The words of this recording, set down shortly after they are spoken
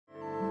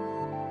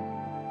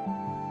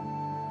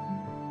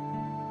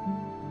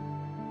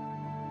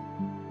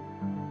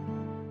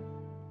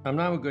I'm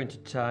now going to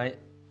tie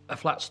a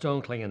flat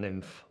stoneclinger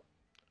nymph,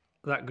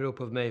 that group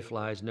of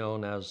mayflies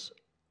known as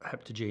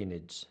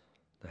Heptagenids,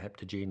 the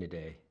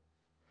Heptagenidae.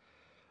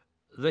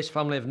 This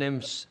family of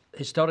nymphs,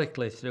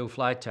 historically through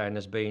fly tying,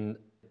 has been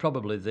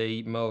probably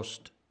the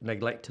most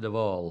neglected of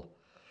all.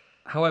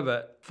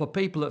 However, for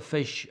people that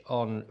fish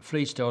on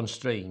freestone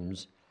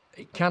streams,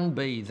 it can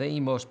be the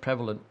most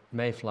prevalent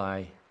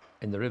mayfly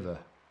in the river,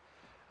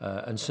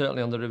 and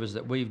certainly on the rivers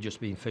that we've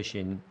just been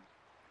fishing.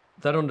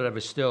 They're under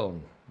every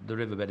stone. The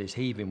riverbed is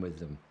heaving with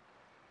them.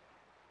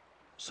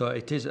 So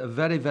it is a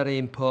very, very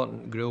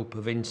important group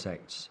of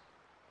insects.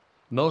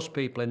 Most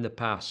people in the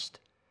past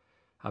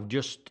have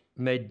just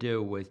made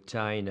do with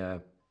tying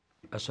a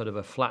sort of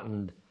a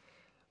flattened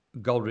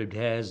gold-ribbed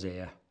hare's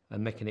ear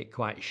and making it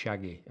quite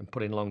shaggy and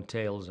putting long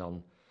tails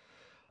on.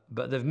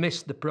 But they've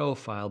missed the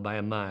profile by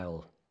a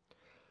mile.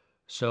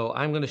 So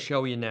I'm going to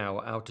show you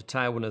now how to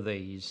tie one of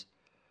these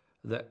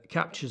that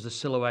captures the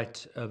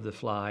silhouette of the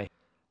fly,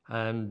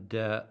 and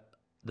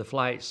the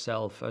fly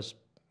itself has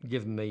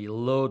given me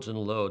loads and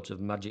loads of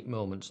magic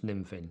moments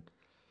nymphing.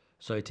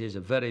 So it is a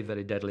very,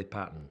 very deadly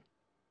pattern.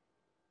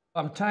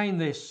 I'm tying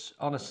this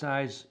on a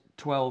size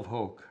 12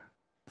 hook.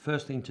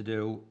 First thing to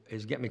do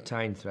is get my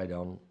tying thread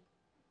on.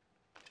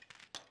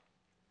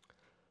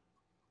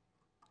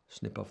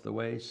 Snip off the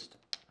waist.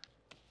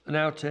 And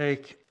now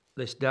take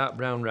this dark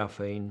brown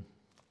raffine,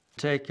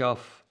 take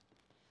off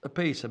a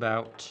piece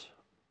about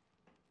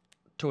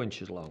 2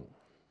 inches long.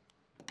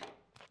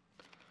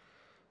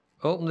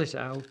 Open this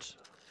out.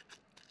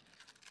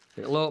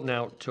 It'll open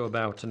out to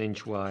about 1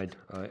 inch wide,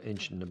 or 1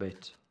 inch and a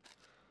bit.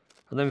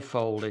 And then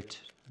fold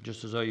it,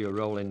 just as though you're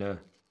rolling a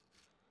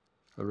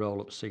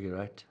roll-up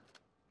cigarette.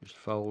 Just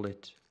fold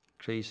it,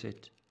 crease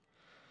it.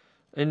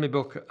 In my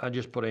book, I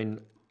just put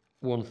in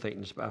 1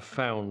 thickness, but I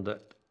found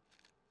that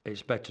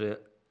it's better,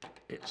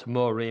 it's a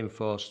more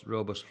reinforced,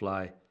 robust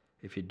fly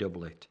if you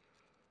double it.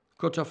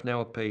 Cut off now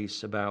a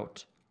piece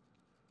about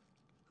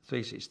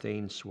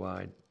 3/16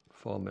 wide,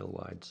 4mm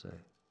wide, say.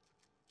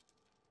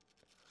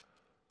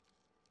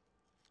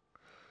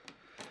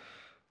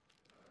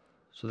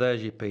 So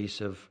there's your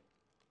piece of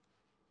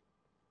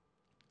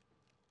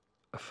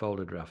a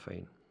folded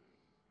raffine.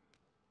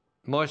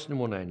 Moisten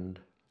one end.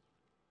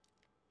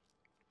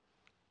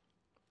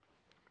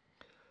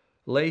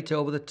 Lay it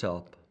over the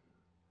top.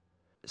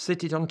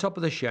 Sit it on top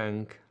of the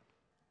shank.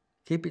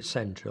 Keep it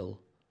central.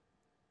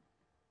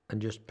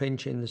 And just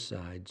pinch in the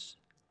sides.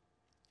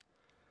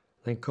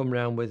 Then come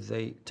round with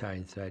the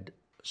tying thread,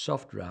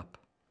 soft wrap,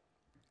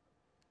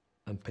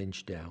 and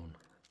pinch down.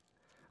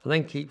 And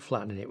then keep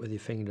flattening it with your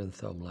finger and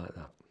thumb like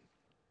that.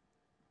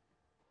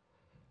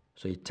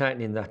 So you're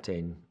tightening that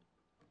in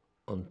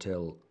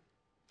until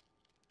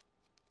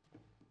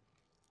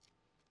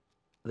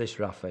this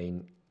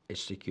raffine is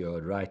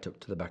secured right up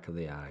to the back of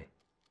the eye.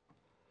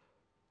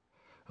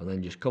 And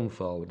then just come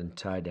forward and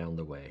tie down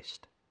the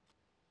waist.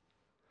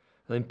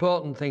 The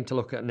important thing to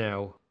look at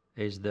now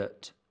is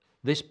that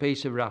this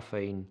piece of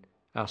raffine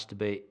has to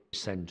be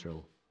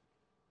central.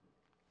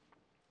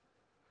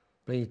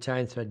 Bring your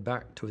tying thread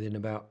back to within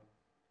about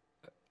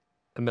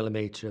 1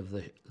 millimetre of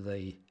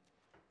the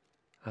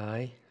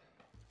eye.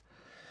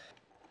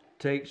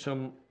 Take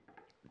some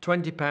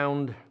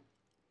 20-pound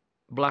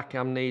black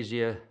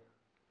amnesia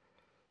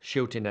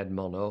shooting head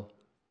mono.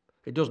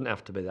 It doesn't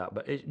have to be that,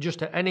 but it's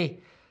just any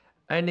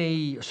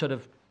sort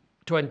of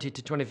 20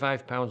 to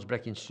 25 pounds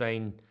breaking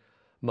strain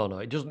mono.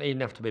 It doesn't even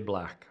have to be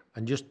black.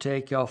 And just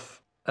take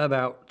off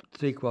about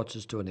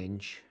 3/4 to 1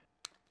 inch.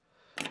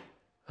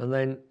 And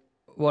then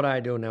what I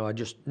do now, I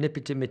just nip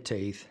it in my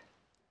teeth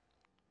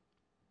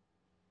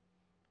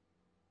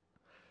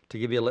to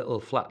give you a little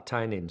flat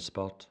tying in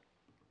spot.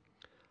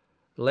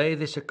 Lay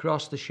this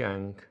across the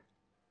shank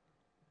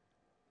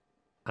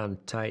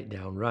and tie it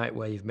down right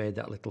where you've made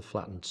that little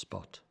flattened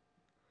spot.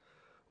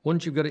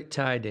 Once you've got it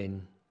tied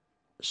in,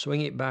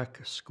 swing it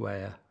back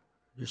square,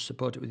 just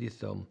support it with your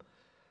thumb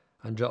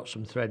and drop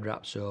some thread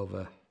wraps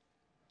over.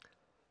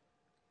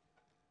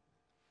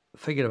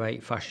 Figure of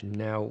 8 fashion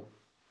now.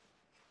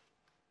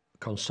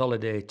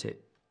 Consolidate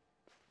it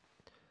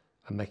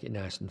and make it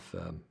nice and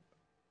firm.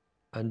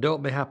 And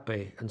don't be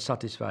happy and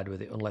satisfied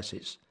with it unless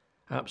it's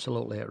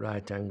absolutely at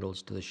right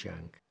angles to the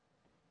shank.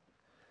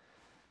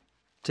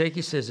 Take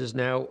your scissors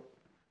now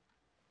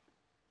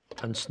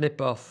and snip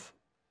off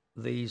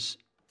these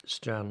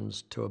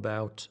strands to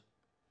about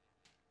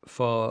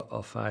 4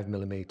 or 5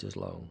 millimetres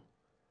long.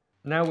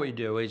 Now what you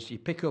do is you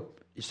pick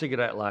up your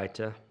cigarette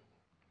lighter,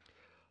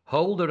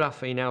 hold the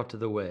raffine out of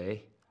the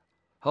way,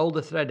 hold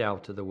the thread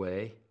out of the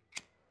way,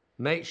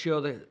 make sure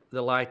that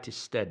the light is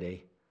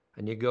steady,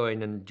 and you go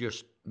in and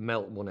just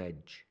melt one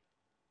edge.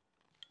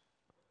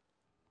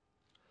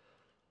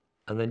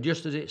 And then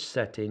just as it's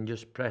setting,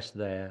 just press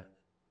there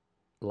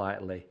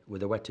lightly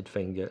with a wetted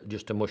finger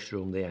just to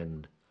mushroom the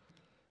end.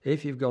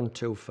 If you've gone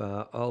too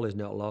far, all is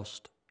not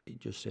lost. You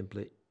just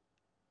simply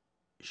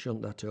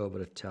shunt that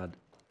over a tad.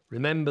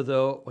 Remember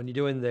though, when you're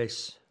doing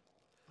this,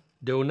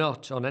 do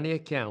not on any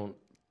account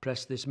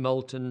press this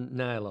molten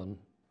nylon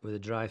with a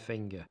dry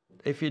finger.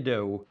 If you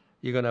do,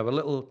 you're going to have a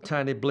little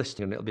tiny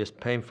blister and it'll be as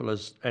painful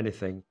as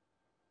anything.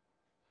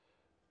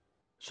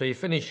 So you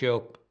finish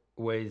up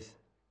with,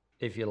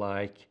 if you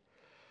like,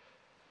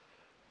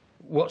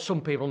 what some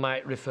people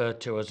might refer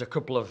to as a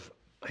couple of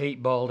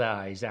heat-balled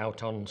eyes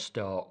out on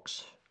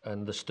stalks,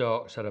 and the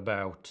stalks are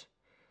about,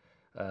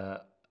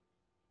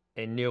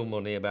 in new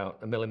money,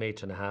 about 1.5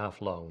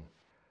 millimetres long.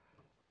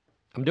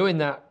 I'm doing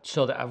that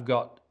so that I've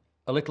got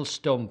a little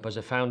stump as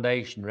a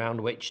foundation round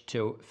which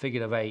to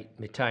figure of 8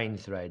 my tying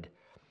thread,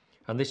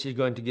 and this is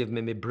going to give me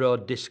my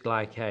broad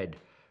disc-like head.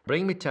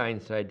 Bring my tying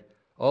thread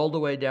all the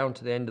way down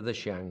to the end of the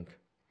shank,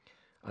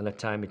 and I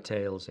tie my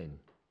tails in.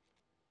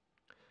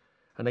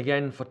 And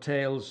again, for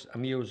tails,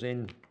 I'm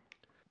using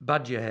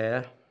badger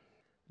hair,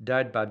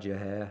 dyed badger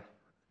hair.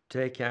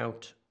 Take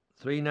out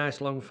 3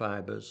 nice long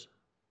fibres,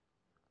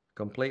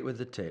 complete with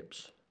the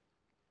tips.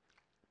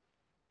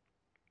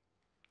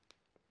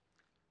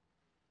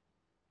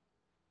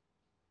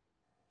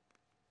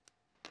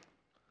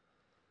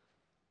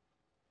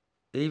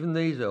 Even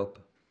these up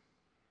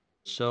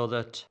so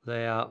that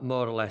they are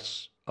more or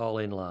less all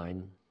in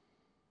line.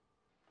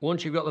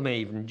 Once you've got them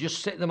even,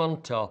 just sit them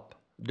on top.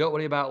 Don't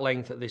worry about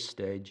length at this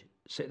stage.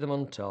 Sit them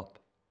on top,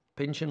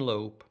 pinch and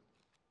loop.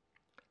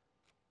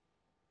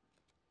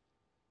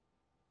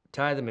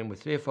 Tie them in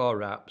with 3 or 4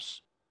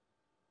 wraps.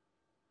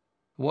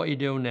 What you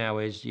do now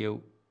is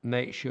you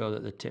make sure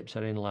that the tips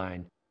are in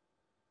line.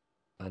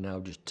 I now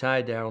just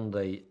tie down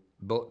the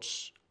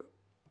butts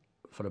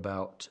for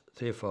about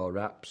 3 or 4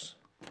 wraps.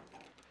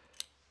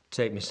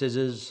 Take my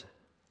scissors.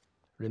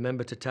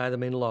 Remember to tie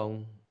them in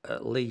long,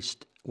 at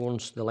least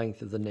once the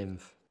length of the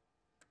nymph,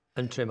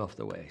 and trim off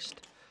the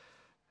waist.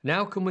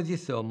 Now come with your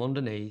thumb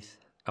underneath.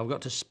 I've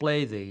got to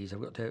splay these.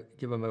 I've got to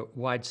give them a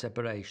wide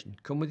separation.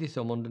 Come with your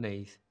thumb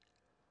underneath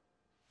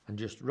and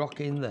just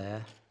rock in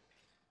there.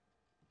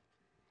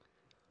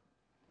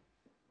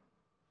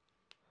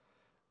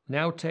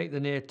 Now take the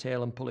near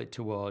tail and pull it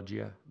towards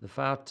you. The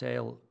far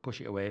tail,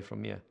 push it away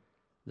from you.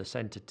 The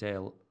centre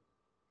tail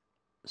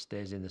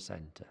stays in the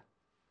centre.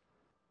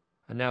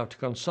 And now to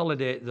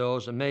consolidate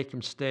those and make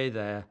them stay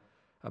there,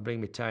 I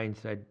bring my tying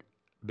thread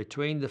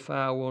between the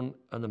far one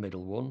and the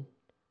middle one,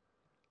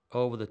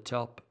 over the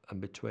top and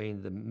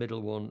between the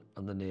middle one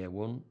and the near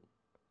one.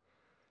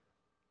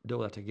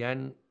 Do that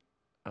again,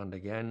 and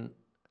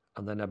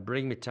then I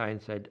bring my tying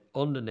thread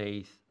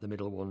underneath the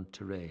middle one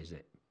to raise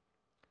it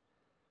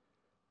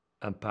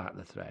and part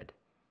the thread.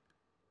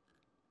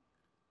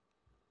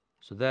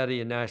 So there are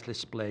your nicely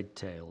splayed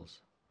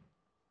tails.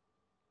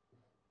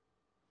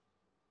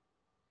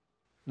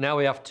 Now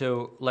we have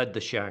to lead the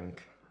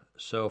shank.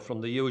 So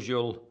from the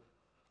usual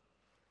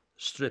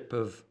strip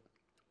of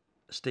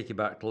sticky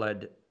backed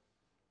lead,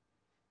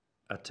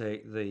 I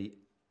take the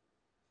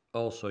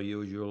also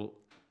usual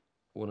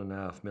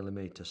 1.5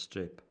 millimetre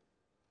strip.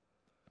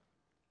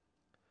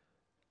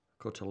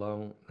 Cut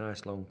along,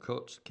 nice long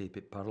cuts, keep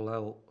it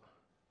parallel.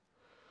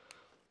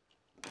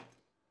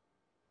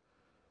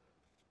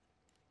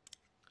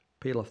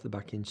 Peel off the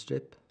backing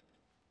strip.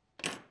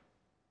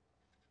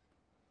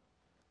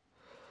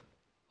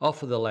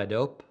 Offer the lead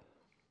up.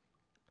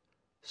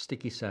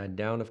 Sticky side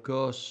down, of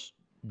course,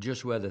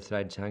 just where the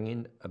thread's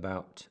hanging,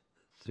 about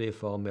 3 or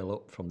 4 mil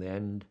up from the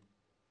end.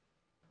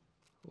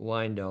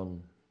 Wind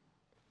on.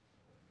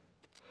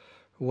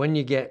 When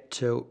you get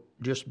to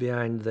just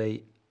behind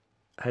the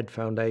head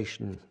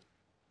foundation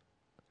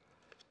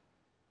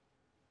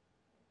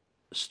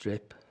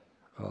strip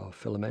or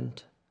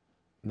filament,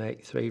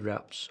 make 3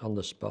 wraps on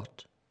the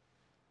spot,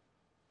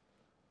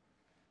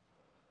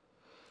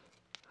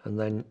 and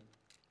then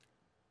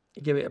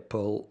give it a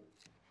pull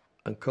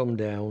and come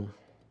down,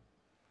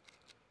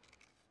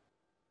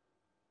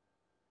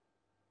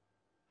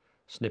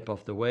 snip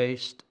off the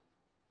waist,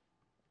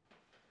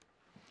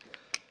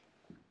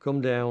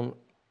 come down,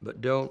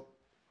 but don't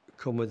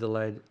come with the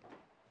lead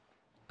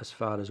as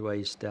far as where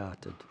you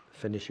started,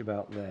 finish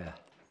about there.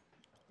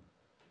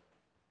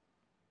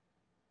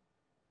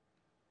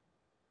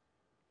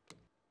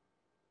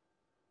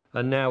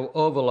 And now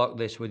overlock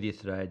this with your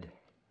thread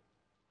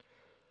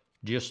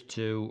just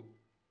to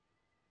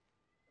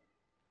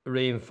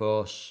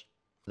reinforce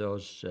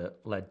those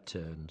lead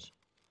turns.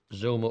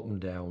 Zoom up and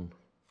down,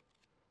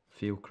 a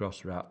few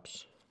cross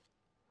wraps,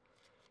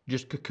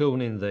 just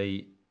cocooning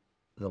the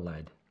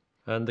lead,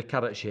 and the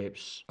carrot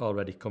shape's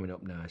already coming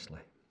up nicely.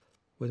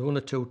 With 1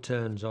 or 2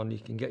 turns on, you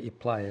can get your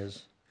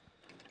pliers.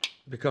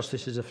 Because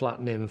this is a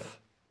flat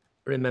nymph,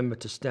 remember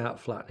to start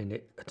flattening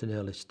it at an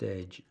early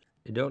stage.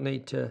 You don't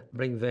need to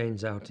bring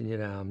veins out in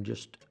your arm,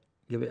 just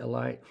give it a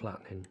light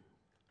flattening.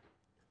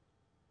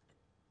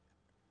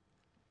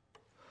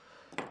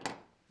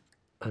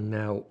 And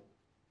now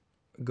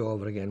go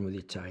over again with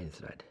your tying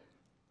thread.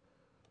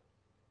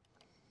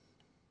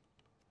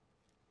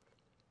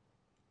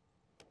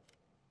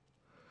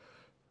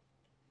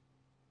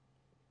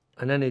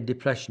 And any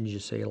depressions you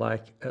see,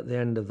 like at the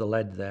end of the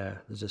lead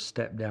there's a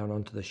step down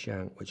onto the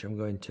shank, which I'm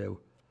going to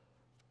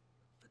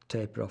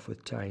taper off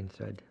with tying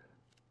thread.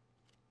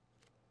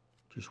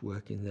 Just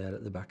working there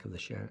at the back of the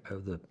shank,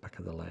 of the back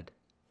of the lead.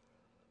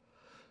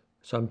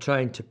 So I'm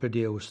trying to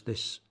produce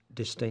this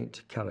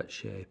distinct carrot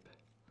shape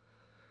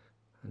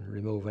and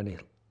remove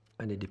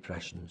any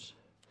depressions.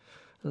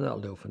 And that'll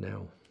do for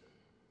now.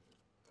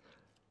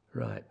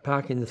 Right,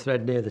 parking the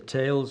thread near the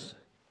tails.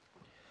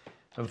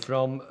 And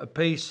from a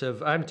piece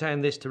of, I'm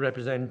tying this to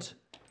represent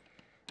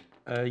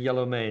a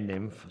yellow May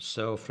nymph.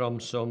 So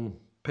from some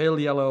pale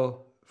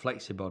yellow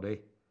flexibody,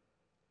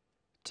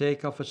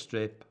 take off a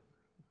strip,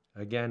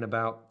 again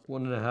about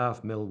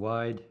 1.5mm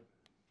wide.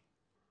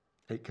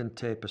 It can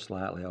taper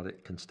slightly or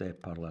it can stay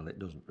parallel, it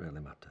doesn't really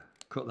matter.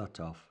 Cut that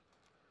off,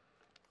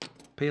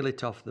 peel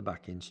it off the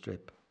backing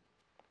strip,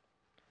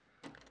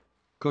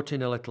 cut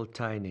in a little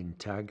tying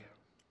tag,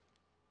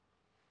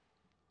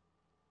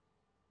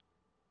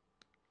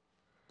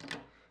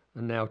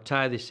 and now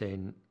tie this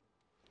in.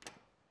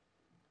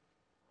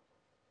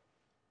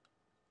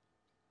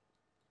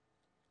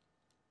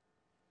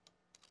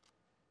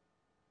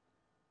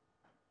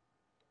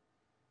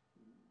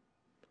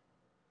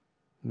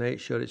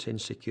 Make sure it's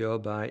insecure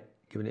by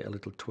giving it a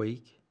little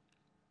tweak.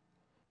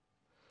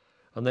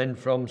 And then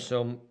from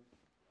some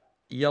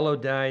yellow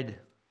dyed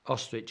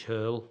ostrich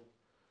herl,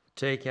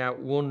 take out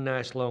one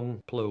nice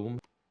long plume,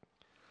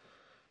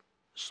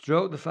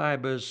 stroke the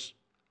fibres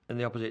in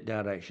the opposite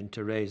direction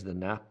to raise the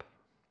nap.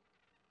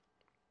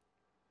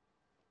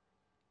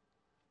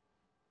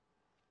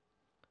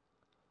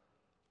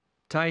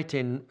 Tie it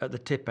in at the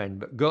tip end,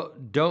 but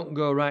don't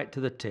go right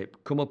to the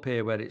tip. Come up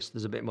here where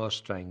there's a bit more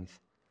strength.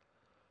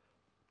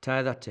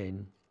 Tie that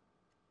in.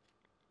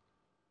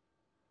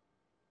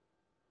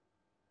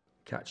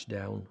 Catch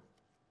down.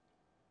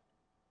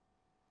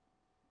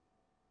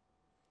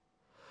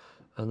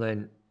 And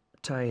then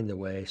tie in the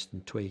waist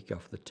and tweak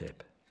off the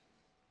tip.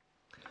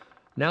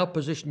 Now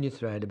position your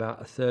thread about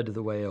 1/3 of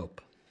the way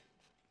up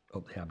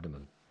the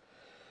abdomen.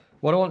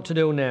 What I want to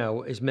do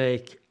now is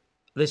make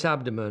this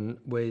abdomen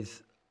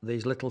with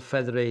these little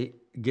feathery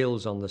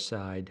gills on the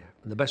side.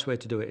 And the best way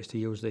to do it is to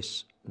use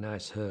this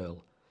nice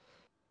herl.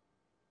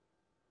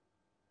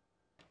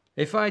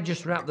 If I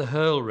just wrap the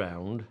herl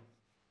round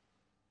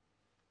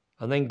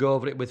and then go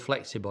over it with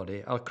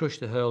flexibody, I'll crush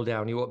the herl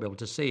down, you won't be able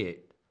to see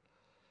it.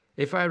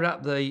 If I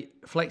wrap the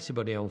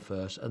flexibody on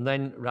first and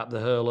then wrap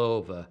the herl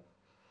over,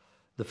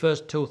 the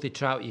first toothy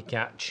trout you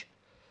catch,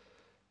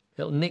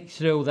 it'll nick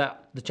through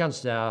that, the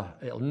chances are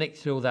it'll nick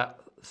through that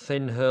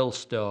thin herl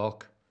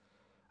stalk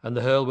and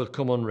the herl will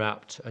come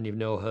unwrapped and you've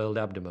no hurled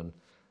abdomen.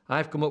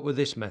 I've come up with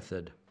this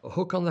method.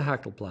 Hook on the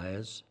hackle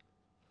pliers,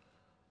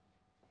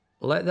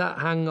 let that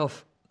hang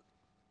off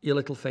your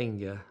little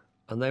finger,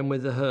 and then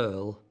with the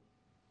herl,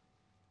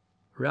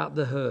 wrap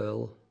the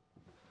herl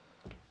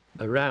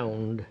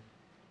around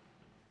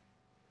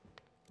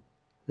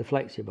the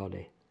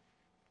flexibody.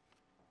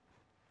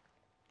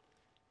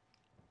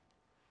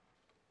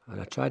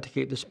 And I try to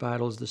keep the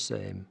spirals the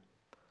same,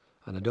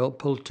 and I don't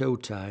pull too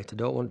tight. I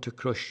don't want to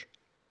crush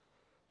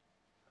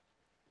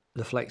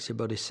the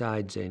flexibody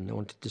sides in. I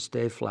want it to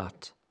stay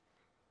flat,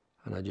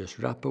 and I just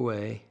wrap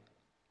away,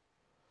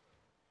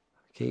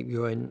 keep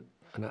going,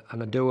 and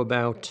I do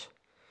about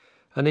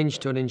 1 inch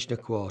to 1.25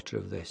 inches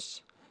of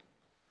this.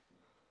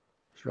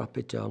 Just wrap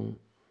it on,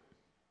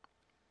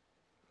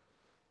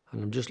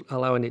 and I'm just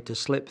allowing it to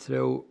slip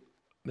through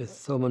my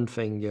thumb and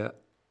finger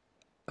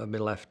of my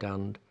left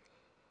hand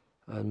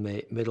and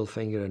my middle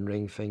finger and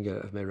ring finger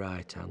of my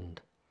right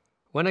hand.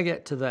 When I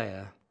get to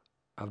there,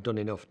 I've done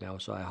enough now,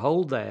 so I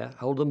hold there,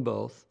 hold them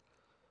both,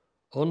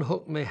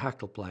 unhook my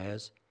hackle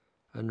pliers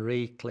and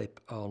re-clip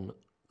on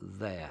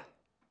there.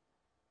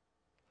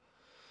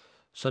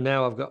 So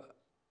now I've got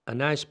a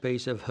nice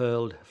piece of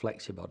hurled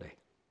flexibody.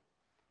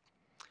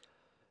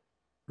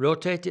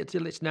 Rotate it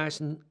till it's nice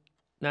and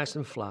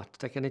flat,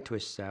 take any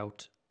twists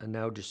out, and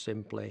now just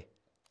simply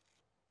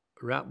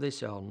wrap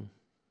this on,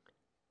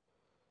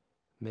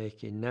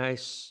 making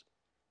nice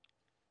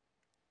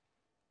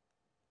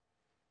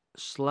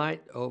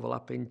slight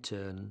overlapping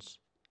turns,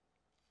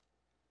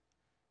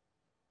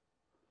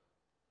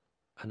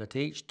 and at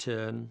each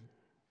turn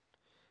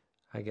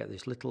I get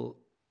this little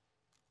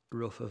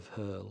ruff of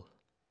herl.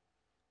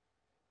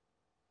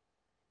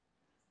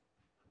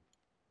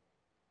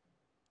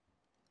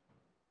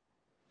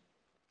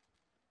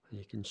 And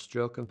you can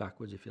stroke them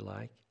backwards if you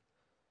like.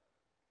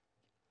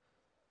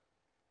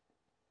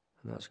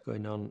 And that's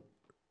going on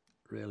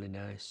really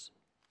nice.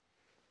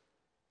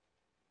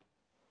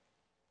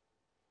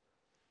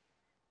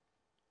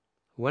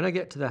 When I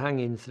get to the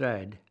hanging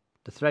thread,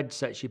 the thread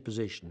sets your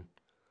position.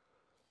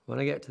 When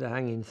I get to the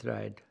hanging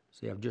thread,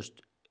 see, I've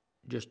just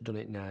done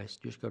it nice,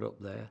 just got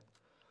up there.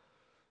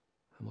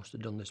 I must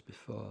have done this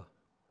before.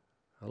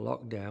 I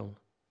lock down,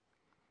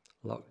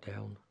 lock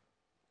down,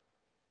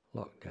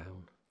 lock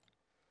down.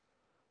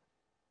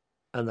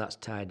 And that's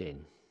tied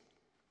in.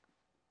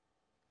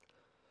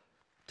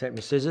 Take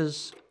my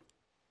scissors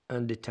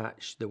and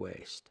detach the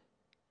waist.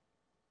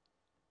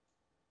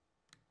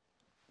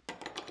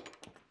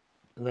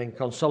 And then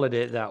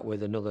consolidate that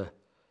with another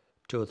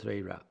 2 or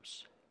 3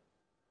 wraps.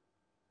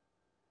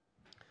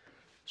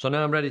 So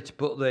now I'm ready to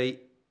put the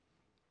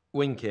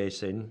wing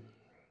case in.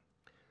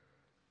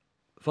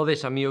 For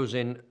this I'm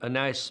using a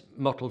nice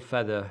mottled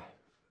feather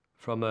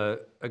from a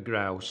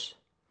grouse.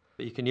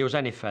 But you can use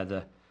any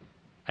feather,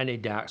 any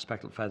dark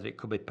speckled feather. It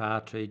could be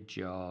partridge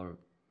or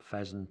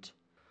pheasant.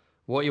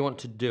 What you want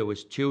to do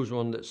is choose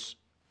one that's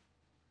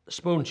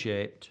spoon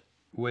shaped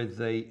with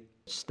the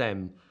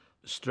stem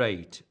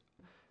straight.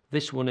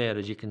 This one here,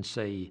 as you can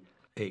see,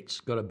 it's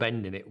got a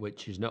bend in it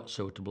which is not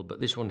suitable,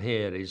 but this one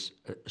here is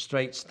a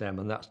straight stem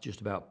and that's just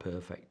about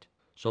perfect.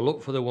 So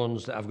look for the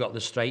ones that have got the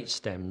straight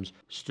stems.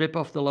 Strip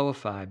off the lower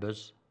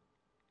fibres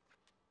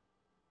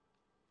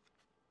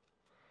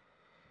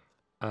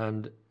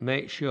and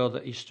make sure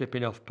that your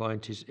stripping off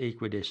point is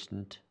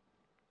equidistant.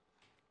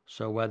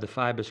 So where the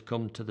fibres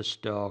come to the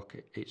stalk,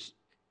 it's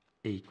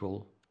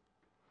equal,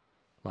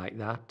 like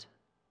that.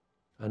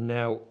 And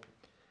now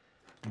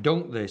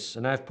dunk this,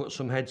 and I've put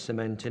some head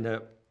cement in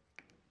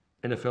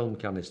a film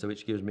canister,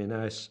 which gives me a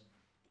nice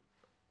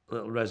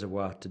little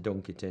reservoir to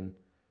dunk it in.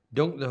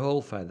 Dunk the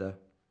whole feather,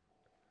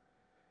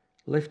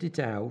 lift it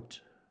out,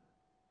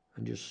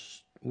 and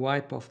just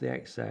wipe off the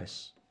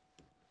excess.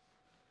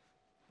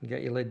 And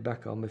get your lid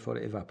back on before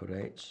it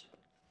evaporates.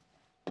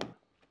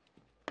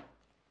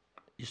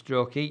 You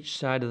stroke each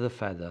side of the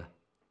feather,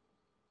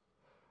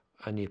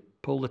 and you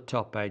pull the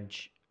top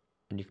edge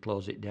and you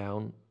close it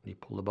down. You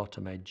pull the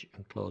bottom edge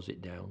and close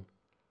it down.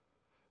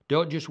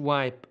 Don't just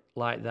wipe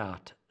like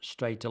that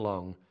straight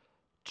along.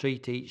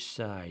 Treat each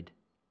side.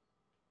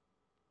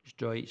 Just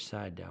draw each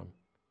side down.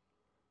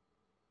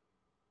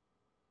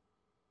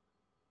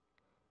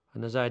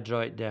 And as I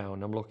draw it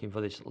down, I'm looking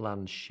for this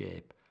land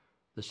shape.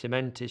 The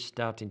cement is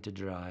starting to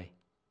dry.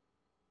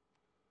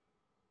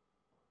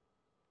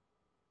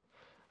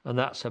 And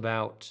that's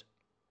about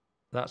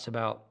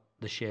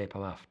the shape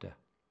I'm after.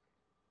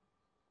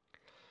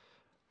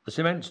 The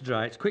cement's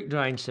dry. It's quick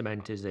drying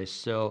cement is this.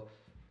 So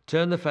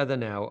turn the feather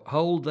now.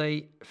 Hold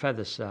the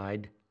feather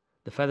side.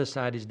 The feather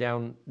side is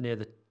down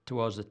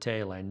towards the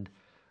tail end.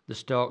 The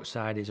stalk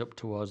side is up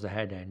towards the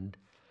head end.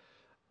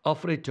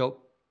 Offer it up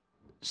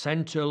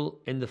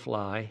central in the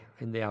fly,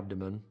 in the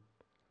abdomen.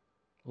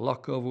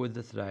 Lock over with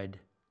the thread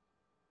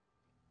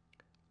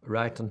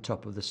right on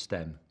top of the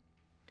stem.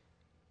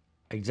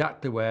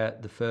 Exactly where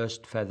the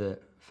first feather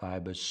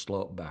fibres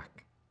slope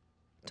back.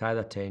 Tie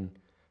that in.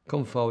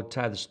 Come forward,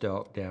 tie the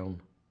stalk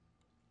down.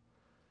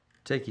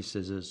 Take your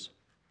scissors.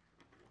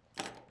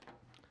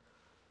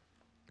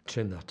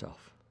 Trim that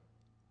off.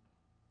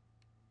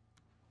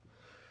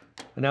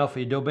 And now for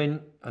your dubbing,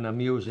 and I'm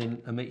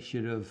using a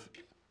mixture of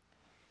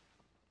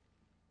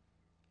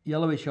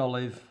yellowish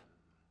olive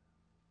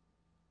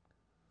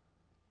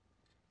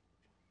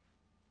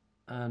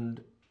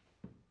and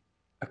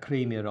a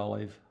creamier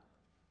olive.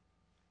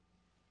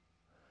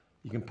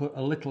 You can put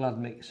a little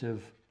admix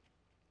of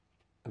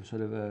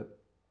sort of a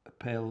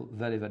pale,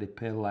 very, very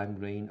pale lime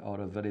green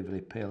or a very,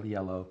 very pale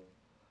yellow.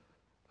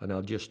 And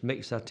I'll just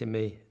mix that in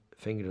my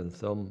finger and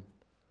thumb.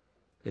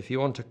 If you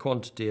want a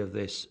quantity of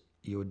this,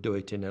 you would do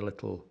it in a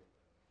little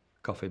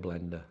coffee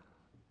blender.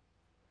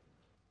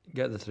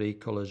 Get the three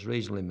colours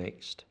reasonably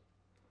mixed.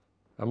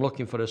 I'm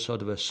looking for a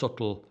sort of a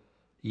subtle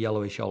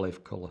yellowish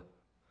olive colour,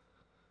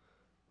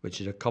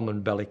 which is a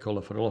common belly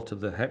colour for a lot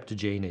of the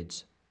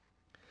heptagenids.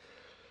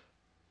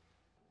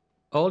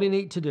 All you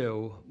need to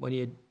do when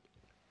you're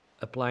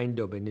applying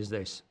dubbing is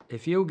this.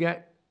 If you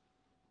get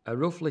a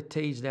roughly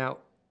teased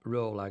out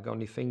rowlag on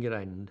your finger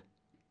end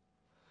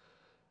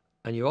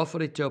and you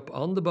offer it up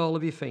on the ball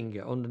of your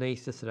finger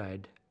underneath the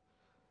thread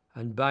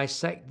and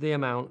bisect the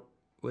amount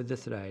with the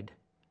thread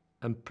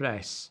and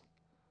press,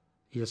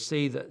 you'll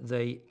see that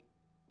the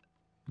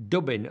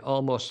dubbing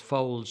almost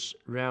folds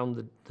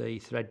round the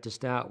thread to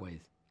start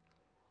with.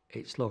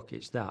 It's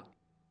that.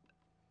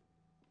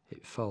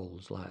 It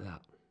folds like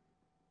that.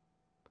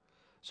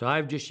 So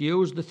I've just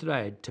used the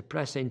thread to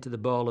press into the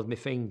ball of my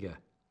finger.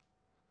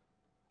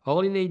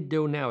 All you need to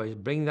do now is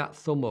bring that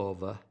thumb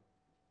over,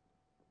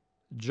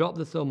 drop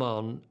the thumb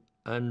on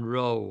and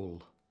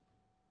roll.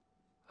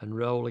 And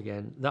roll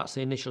again. That's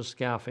the initial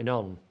scarfing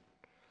on.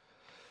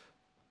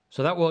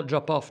 So that won't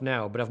drop off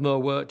now, but I've more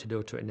work to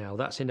do to it now.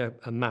 That's in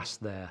a mass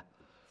there.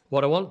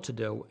 What I want to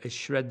do is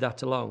shred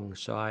that along.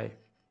 So I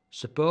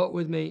support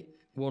with me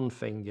one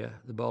finger,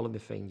 the ball of my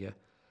finger,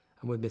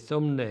 and with my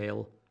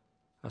thumbnail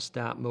I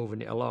start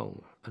moving it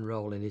along and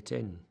rolling it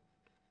in.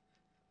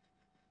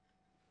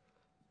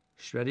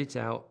 Shred it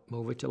out,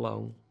 move it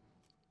along.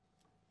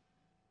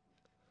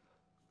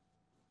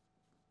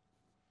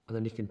 And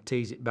then you can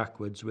tease it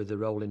backwards with the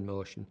rolling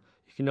motion.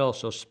 You can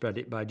also spread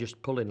it by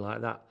just pulling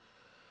like that.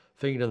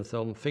 Finger and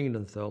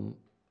thumb,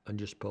 and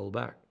just pull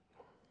back.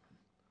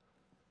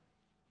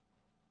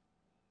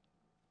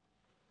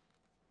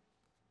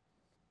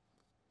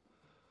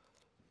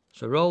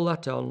 So roll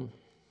that on.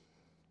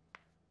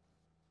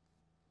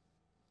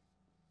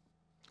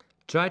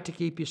 Try to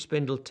keep your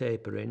spindle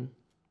tapering,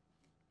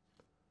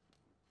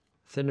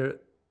 thinner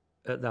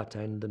at that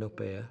end than up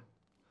here.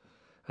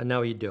 And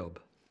now you dub.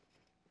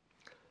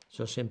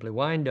 So simply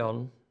wind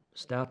on,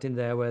 starting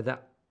there where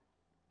that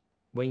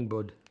wing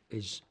bud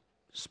is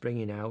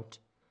springing out.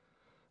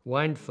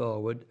 Wind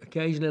forward,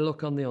 occasionally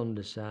look on the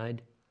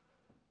underside,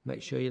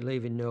 Make sure you're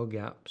leaving no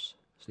gaps.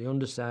 It's the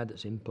underside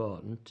that's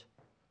important.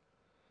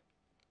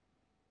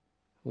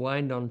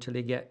 Wind on till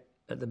you get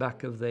at the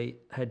back of the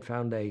head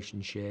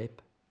foundation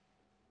shape.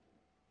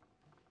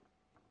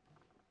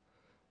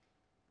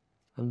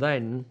 And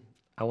then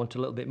I want a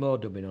little bit more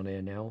dubbing on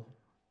here now,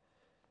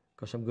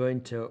 because I'm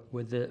going to,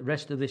 with the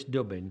rest of this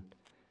dubbing,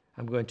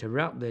 I'm going to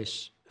wrap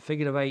this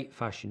figure of 8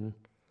 fashion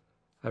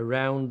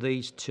around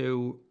these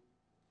two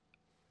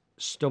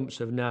stumps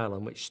of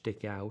nylon which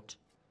stick out,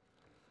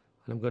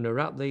 and I'm going to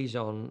wrap these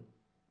on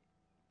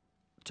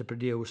to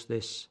produce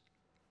this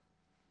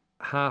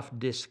half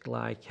disc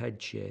like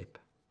head shape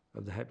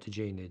of the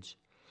heptagenids.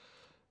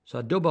 So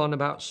I dub on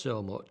about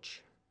so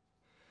much,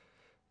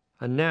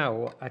 and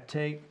now I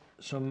take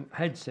some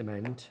head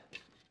cement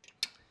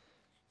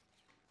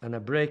and I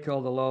break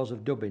all the laws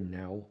of dubbing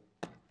now.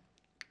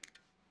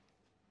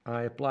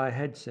 I apply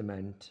head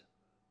cement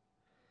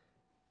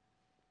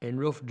in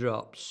rough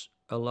drops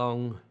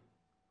along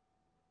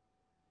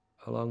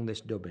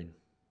this dubbing.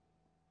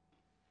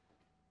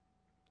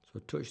 So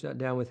touch that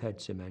down with head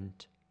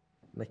cement,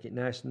 make it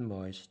nice and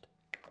moist.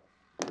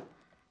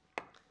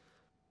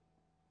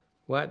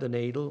 Wipe the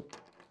needle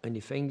and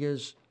your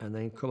fingers and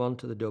then come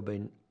onto the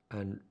dubbing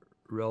and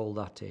roll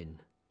that in.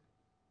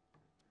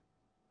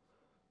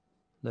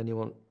 Then you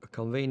want a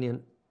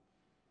convenient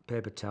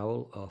paper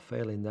towel, or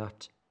failing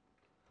that,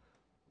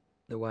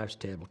 the wife's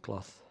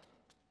tablecloth,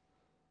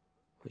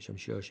 which I'm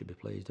sure she'll be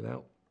pleased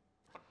about.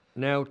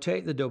 Now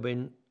take the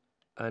dubbing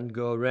and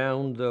go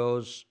round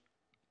those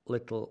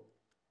little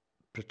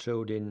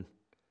protruding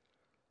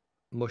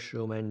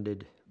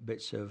mushroom-ended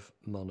bits of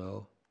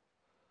mono.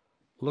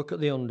 Look at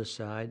the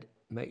underside,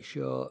 make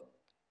sure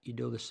you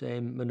do the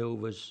same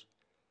manoeuvres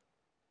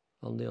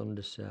on the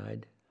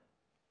underside,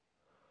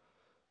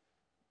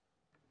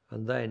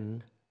 and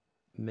then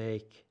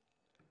make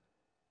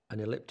an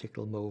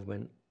elliptical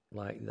movement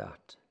like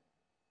that.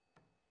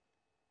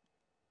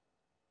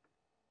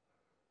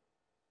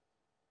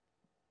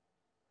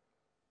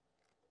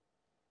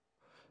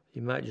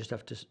 You might just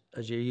have to,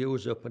 as you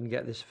use up and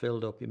get this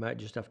filled up, you might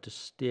just have to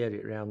steer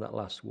it around that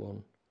last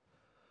one,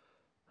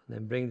 and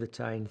then bring the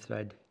tying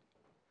thread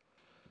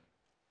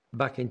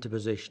back into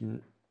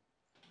position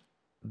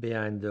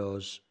behind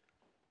those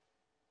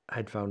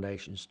head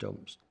foundation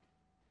stumps.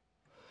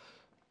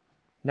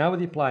 Now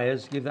with your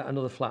pliers, give that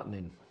another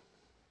flattening.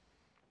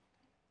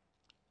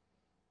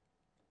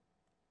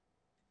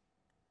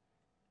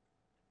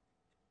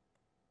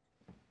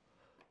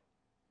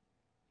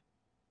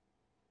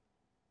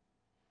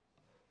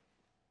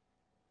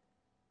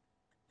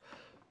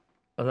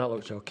 And that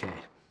looks okay.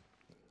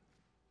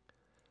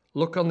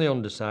 Look on the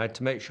underside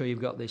to make sure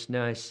you've got this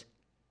nice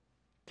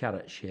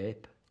carrot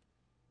shape.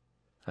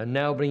 And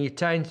now bring your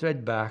tying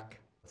thread back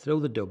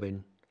through the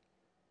dubbing,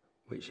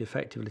 which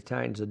effectively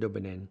tightens the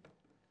dubbing in,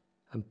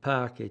 and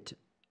park it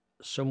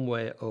some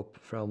way up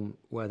from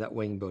where that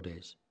wing bud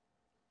is.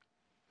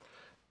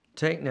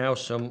 Take now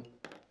some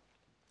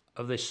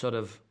of this sort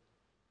of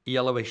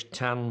yellowish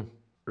tan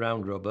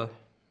round rubber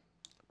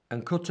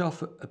and cut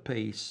off a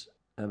piece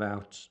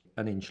about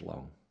 1 inch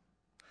long.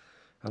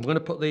 I'm going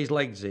to put these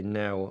legs in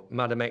now,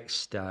 Madam X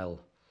style.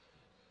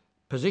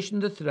 Position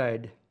the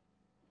thread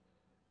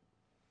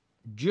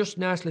just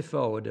nicely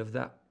forward of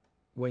that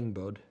wing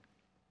bud.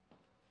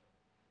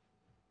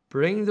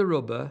 Bring the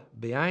rubber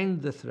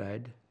behind the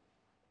thread,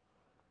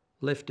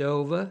 lift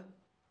over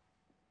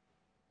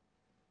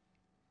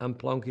and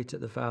plonk it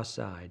at the far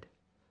side.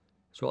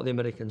 It's what the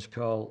Americans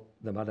call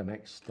the Madam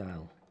X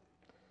style.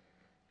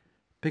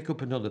 Pick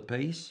up another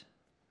piece,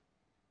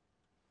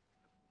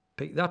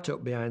 pick that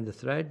up behind the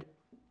thread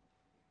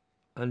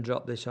and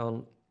drop this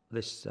on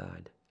this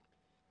side.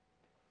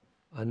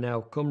 And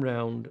now come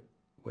round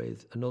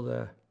with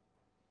another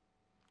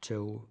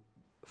 2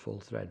 full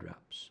thread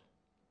wraps.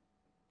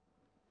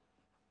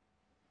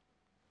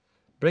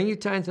 Bring your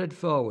tying thread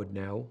forward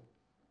now,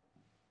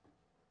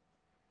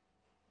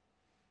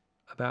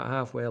 about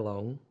halfway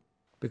along,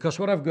 because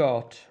what I've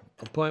got,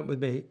 I'll point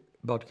with my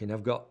bodkin,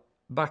 I've got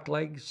back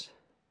legs,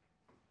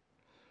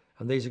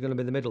 and these are going to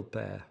be the middle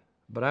pair,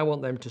 but I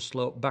want them to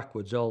slope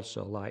backwards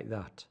also, like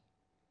that.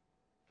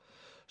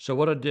 So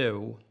what I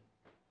do,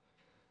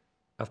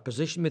 I've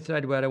positioned my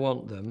thread where I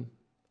want them.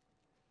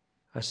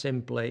 I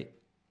simply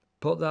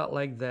put that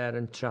leg there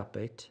and trap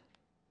it.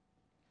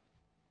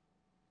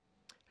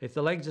 If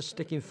the legs are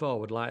sticking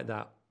forward like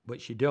that,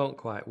 which you don't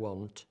quite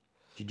want,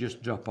 you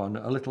just drop on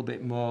a little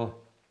bit more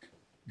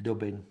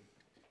dubbing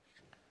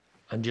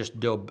and just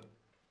dub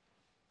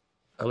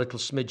a little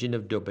smidgen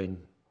of dubbing,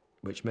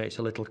 which makes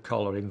a little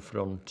collar in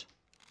front.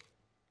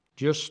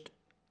 Just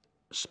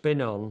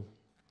spin on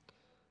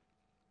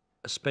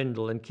a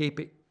spindle and keep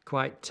it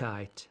quite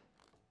tight.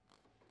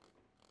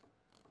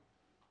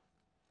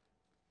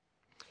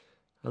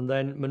 And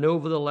then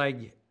manoeuvre the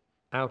leg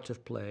out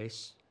of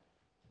place.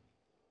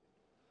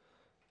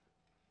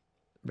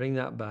 Bring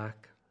that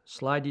back,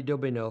 slide your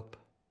dubbing up,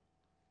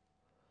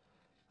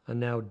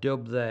 and now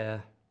dub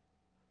there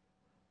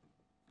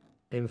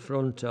in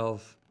front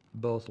of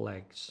both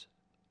legs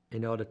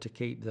in order to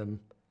keep them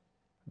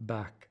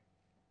back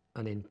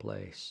and in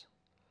place.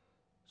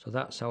 So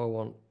that's how I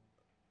want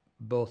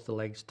both the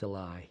legs to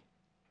lie.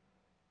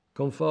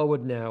 Come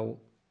forward now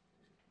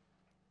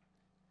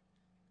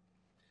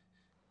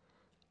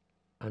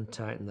and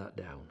tighten that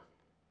down.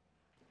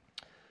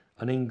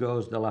 And in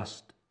goes the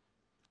last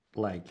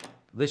leg.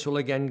 This will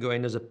again go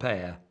in as a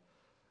pair,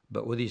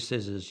 but with your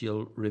scissors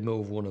you'll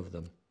remove one of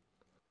them.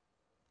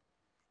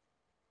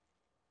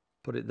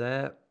 Put it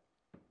there.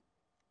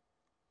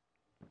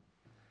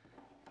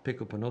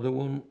 Pick up another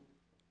one.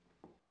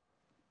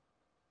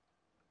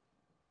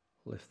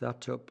 Lift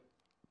that up,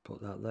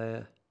 put that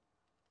there.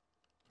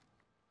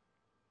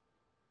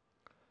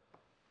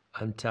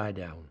 And tie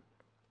down.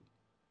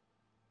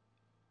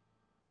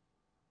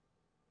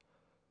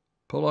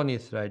 Pull on your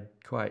thread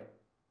quite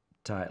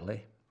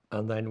tightly,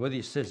 and then with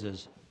your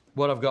scissors,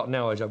 what I've got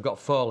now is I've got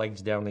 4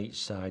 legs down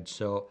each side,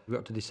 so you've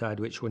got to decide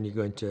which one you're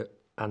going to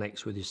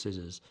annex with your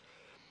scissors.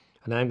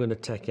 And I'm going to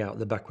take out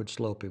the backward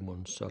sloping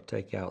ones, so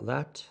take out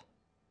that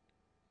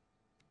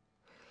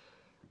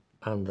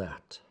and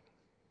that.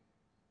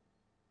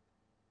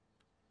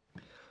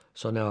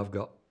 So now I've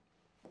got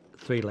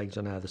 3 legs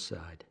on either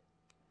side.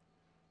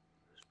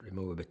 Just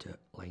remove a bit of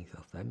length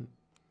off them.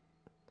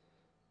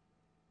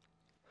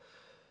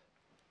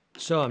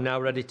 So I'm now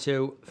ready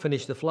to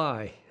finish the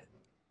fly.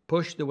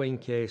 Push the wing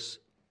case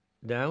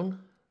down.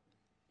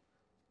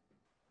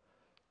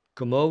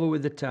 Come over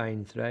with the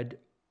tying thread.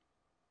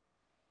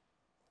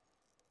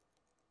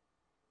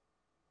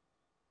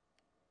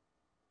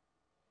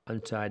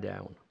 And tie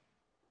down.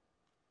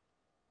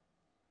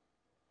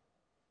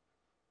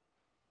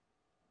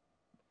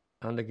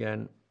 And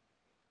again.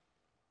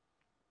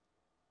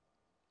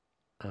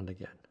 And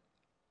again.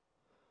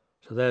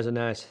 So there's a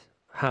nice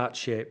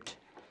heart-shaped,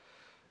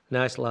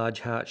 nice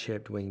large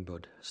heart-shaped wing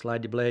bud.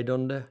 Slide your blade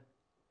under,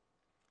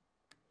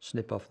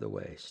 snip off the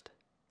waste.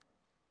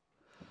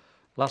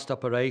 Last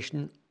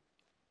operation,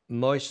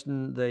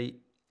 moisten the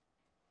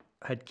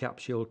head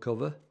capsule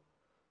cover,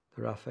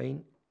 the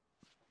raphine,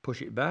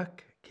 push it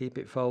back, keep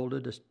it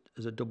folded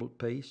as a double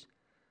piece,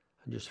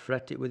 and just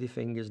fret it with your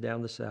fingers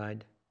down the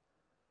side.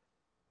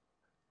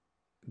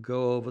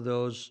 Go over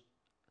those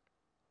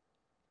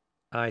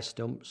eye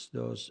stumps,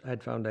 those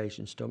head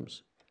foundation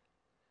stumps.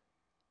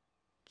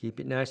 Keep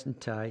it nice and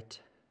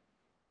tight.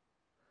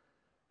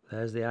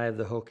 There's the eye of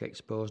the hook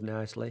exposed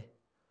nicely.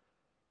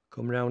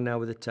 Come round now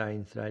with the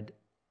tying thread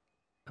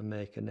and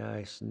make a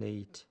nice,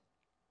 neat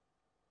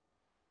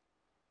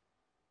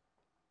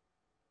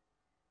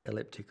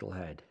elliptical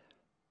head.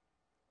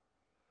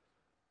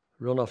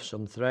 Run off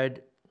some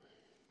thread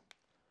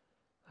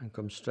and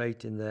come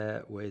straight in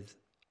there with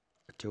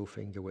a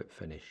 2-finger whip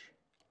finish.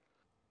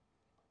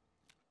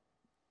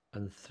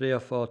 And 3 or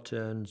 4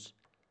 turns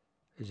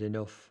is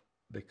enough,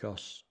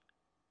 because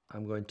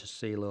I'm going to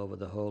seal over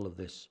the whole of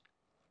this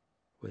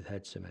with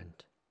head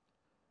cement.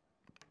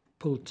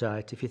 Pull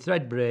tight. If your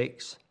thread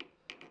breaks,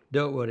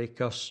 don't worry,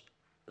 because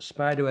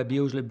spiderweb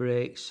usually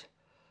breaks,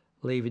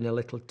 leaving a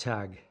little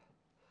tag.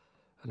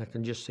 And I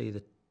can just see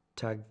the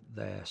tag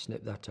there,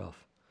 snip that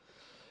off.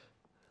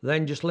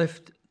 Then just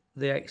lift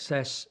the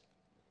excess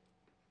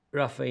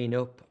raphine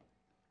up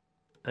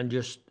and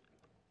just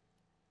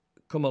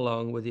come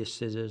along with your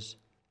scissors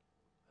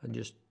and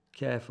just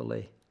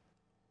carefully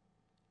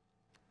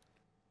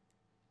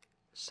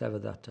sever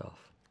that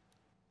off.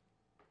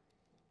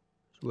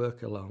 Just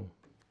work along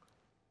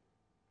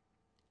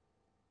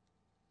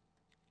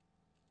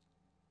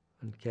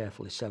and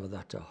carefully sever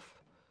that off.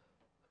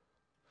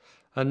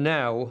 And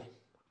now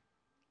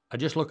I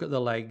just look at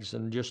the legs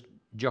and just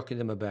jockey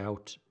them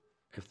about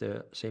if they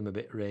seem a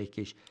bit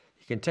rakish.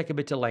 You can take a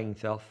bit of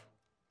length off.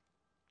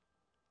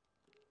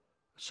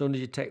 As soon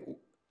as you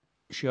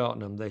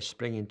shorten them, they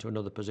spring into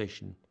another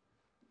position.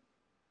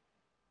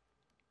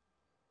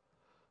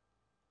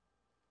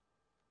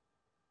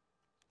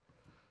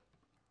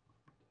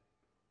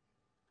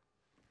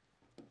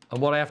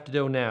 And what I have to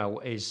do now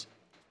is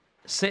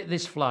sit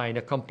this fly in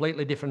a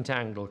completely different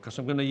angle, because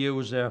I'm going to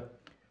use a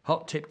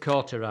hot tip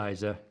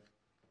cauterizer,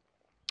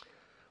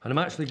 and I'm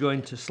actually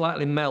going to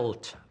slightly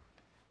melt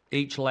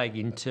each leg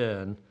in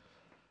turn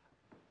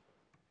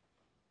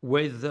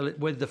with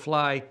the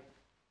fly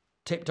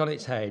tipped on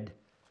its head.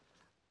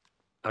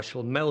 I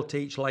shall melt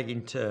each leg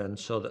in turn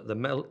so that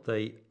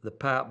the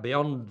part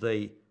beyond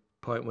the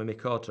point where my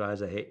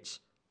cauterizer hits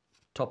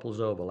topples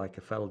over like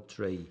a felled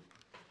tree.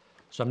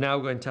 So I'm now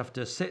going to have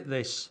to sit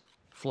this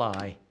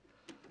fly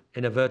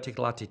in a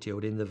vertical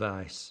attitude in the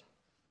vise.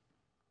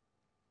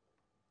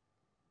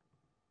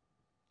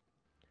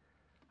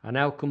 I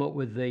now come up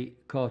with the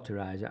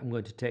cauterizer. I'm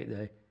going to take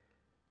the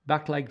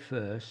back leg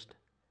first.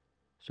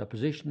 So I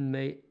position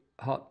my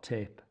hot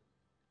tip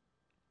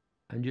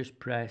and just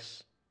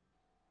press,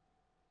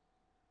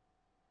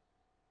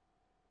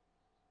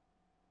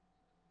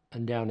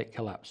 and down it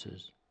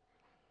collapses.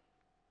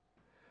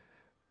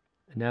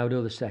 And now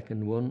do the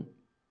second one.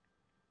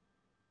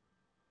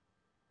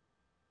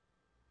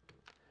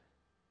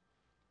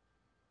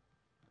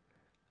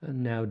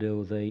 And now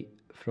do the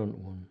front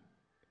one.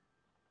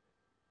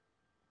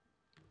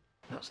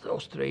 That's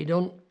those three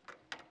done.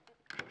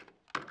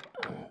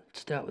 And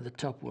start with the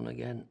top one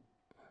again.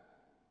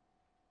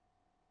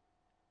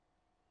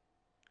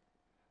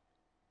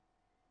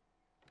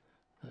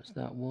 That's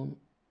that one.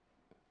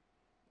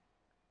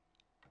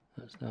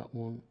 That's that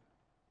one.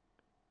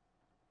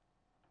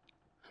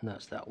 And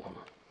that's that one.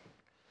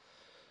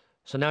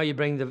 So now you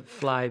bring the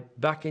fly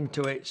back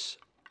into its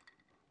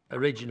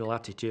original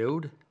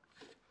attitude.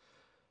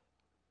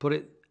 Put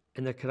it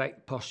in the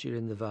correct posture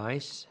in the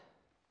vise.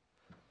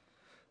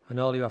 And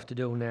all you have to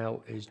do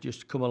now is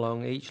just come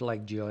along each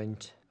leg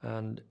joint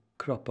and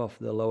crop off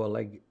the lower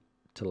leg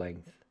to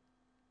length,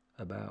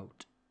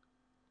 about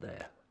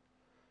there.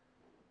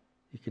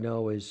 You can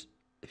always,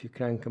 if you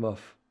crank them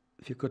off,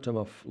 if you cut them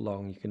off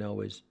long, you can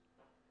always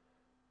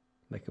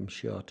make them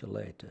shorter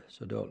later,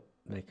 so don't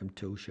make them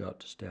too short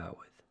to start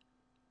with.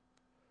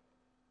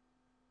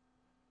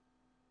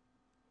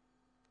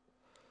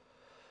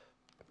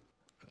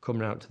 Come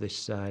round to this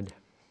side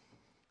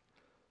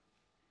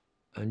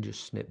and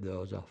just snip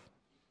those off.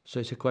 So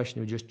it's a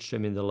question of just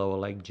trimming the lower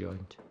leg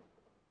joint.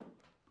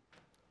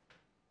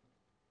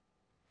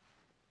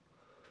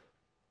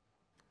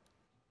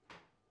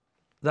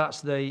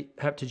 That's the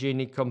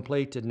Heptagenie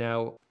completed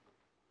now.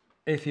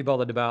 If you're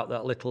bothered about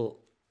that little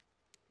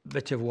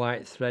bit of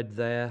white thread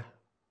there,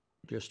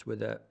 just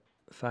with a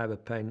fibre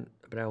pen,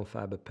 a brown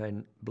fibre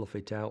pen, bluff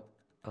it out.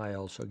 I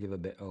also give a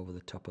bit over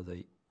the top of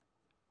the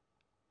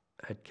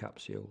head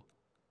capsule.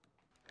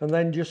 And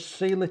then just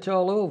seal it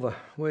all over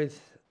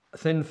with a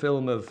thin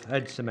film of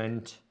head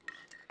cement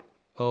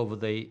over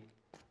the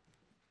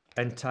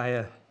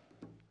entire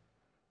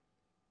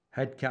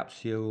head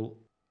capsule,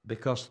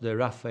 because the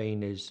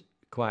raphine is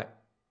quite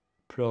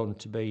prone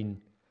to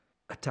being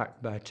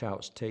attacked by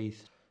trout's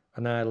teeth.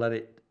 And I let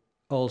it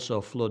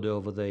also flood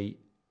over the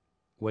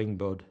wing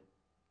bud.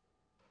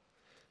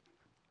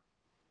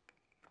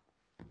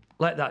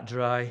 Let that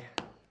dry.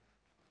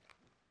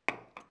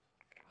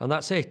 And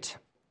that's it.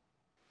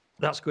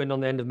 That's going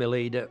on the end of my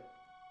leader.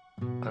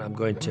 And I'm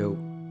going to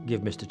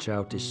give Mr.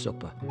 Trout his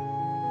supper.